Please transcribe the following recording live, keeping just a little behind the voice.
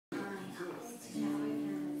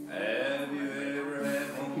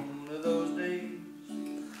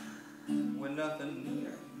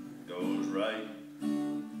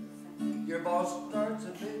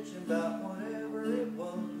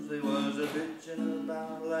bitching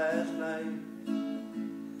about last night.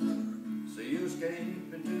 So you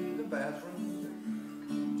escape into the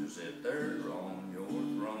bathroom to sit there on your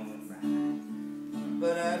throne.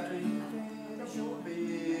 But after you finish your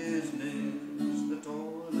business, the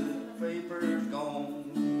toilet paper's gone.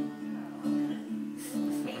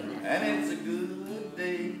 And it's a good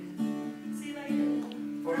day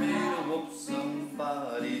for me to whoop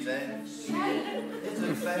somebody's ass. It's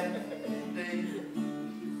a bad day,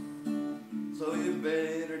 so you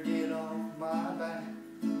better get off my back.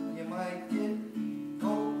 You might get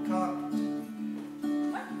cold-cocked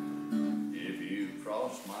if you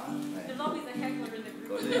cross my path. There's always a heckler in the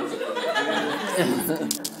group.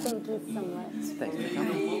 Thank you so much. Thanks for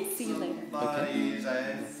coming. See you later. Somebody's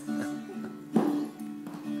ass.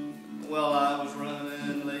 Well, I was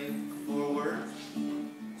running late for work,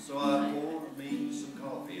 so I poured me some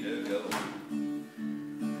coffee to go.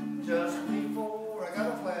 Just before I got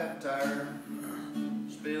a flat tire,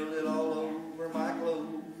 spilled it all over my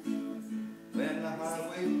clothes. When the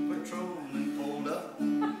highway patrolman pulled up,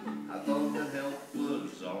 I thought that help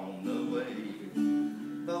was on the way.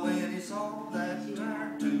 But when he saw that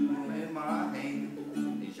tire tool in my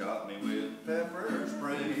hand, he shot me with pepper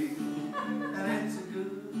spray. And it's a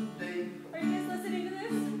good day. Are you guys listening to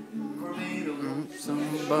this? For me to whoop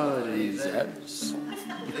Somebody's ass.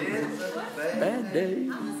 It's a Bad day.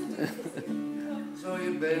 So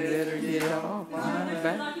you better get off my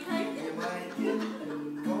back. Lucky time? You might get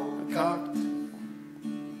cold-cocked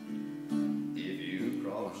if you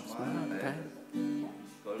cross my path.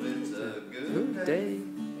 'Cause it's a good day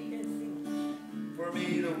for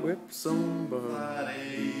me to whip Whip somebody.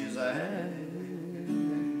 somebody's ass.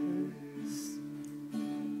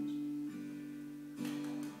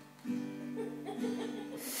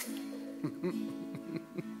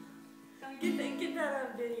 Get that on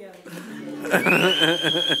video.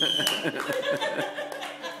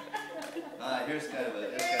 Here's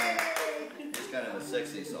kind of a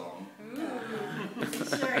sexy song.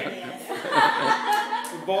 Sure it is.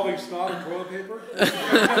 Involving snot and toilet paper?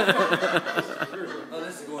 Oh,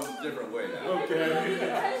 this is going a different way now.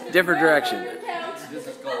 Okay. Different direction. This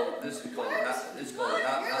is called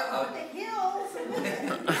how. The heels.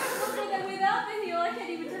 Without the heel, I can't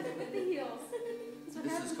even touch it with the heels.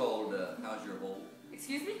 This is called How's Your Hole?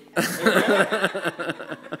 Excuse me?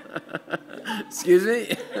 Excuse me?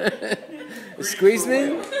 Excuse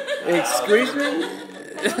me? Excuse me?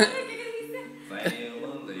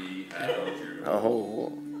 Family, how's your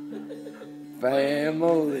hole? Oh.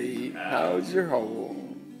 Family, how's your hole?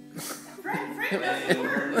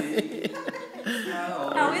 Family,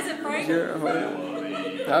 How is it, Frank? Your hole.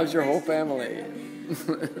 family. How's your whole family?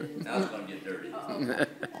 Now it's gonna get dirty.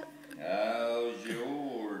 How's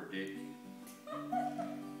your dick?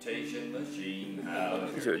 Tation machine,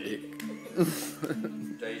 how's your dick?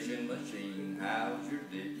 Tation machine, how's your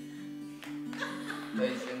dick?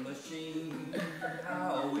 Tation machine,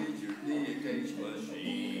 how is your dick?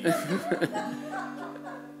 Machine.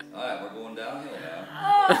 Alright, we're going downhill now.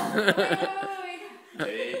 Oh, wait.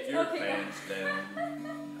 Take your pants down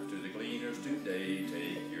to the cleaners today.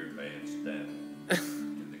 Take your pants down to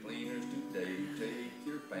the cleaners today. Take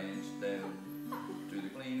your pants down to the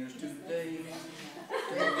cleaners today.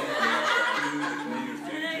 Take your pants down to the cleaners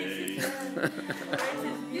today.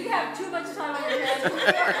 You have too much time on your hands.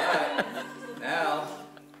 Alright, now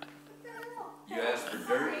you asked for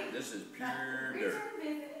dirt. This is pure dirt.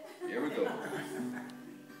 Here we go.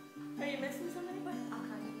 Are you missing somebody?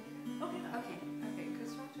 Okay,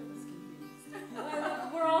 Chris Roger was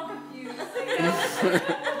confused. we're all confused.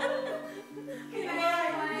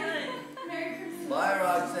 Merry Christmas. Bye,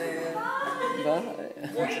 Roxanne. Bye.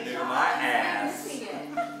 Want you to do my ass?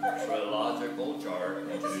 Trilogical chart.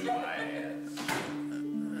 Want you to do my ass?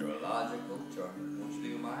 Trilogical chart. Want you to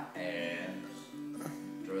do my ass?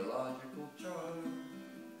 Trilogical chart.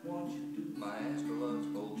 Want you to do my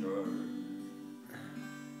astrological chart?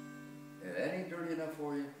 If that ain't dirty enough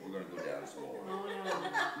for you, we're gonna go down some more.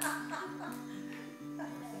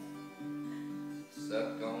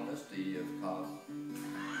 Suck on a stiff cock.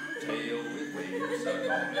 Tail with me, suck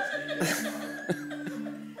on a stiff cock.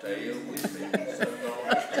 Tail with me, suck on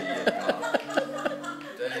a stiff cock.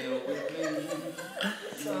 Tail with me,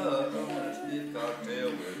 suck on a stiff cock. Tail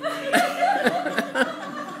with me.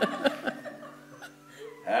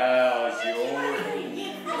 How's your hole? Family,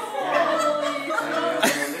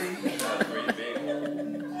 how's your big hole?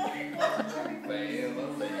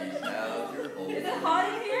 Family, how's your hole? Is it hot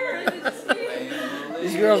in here or is it just me? Family,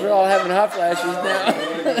 These girls are all having hot flashes now.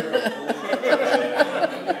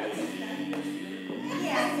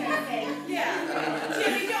 Yeah.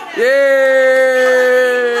 Jimmy, don't Yay!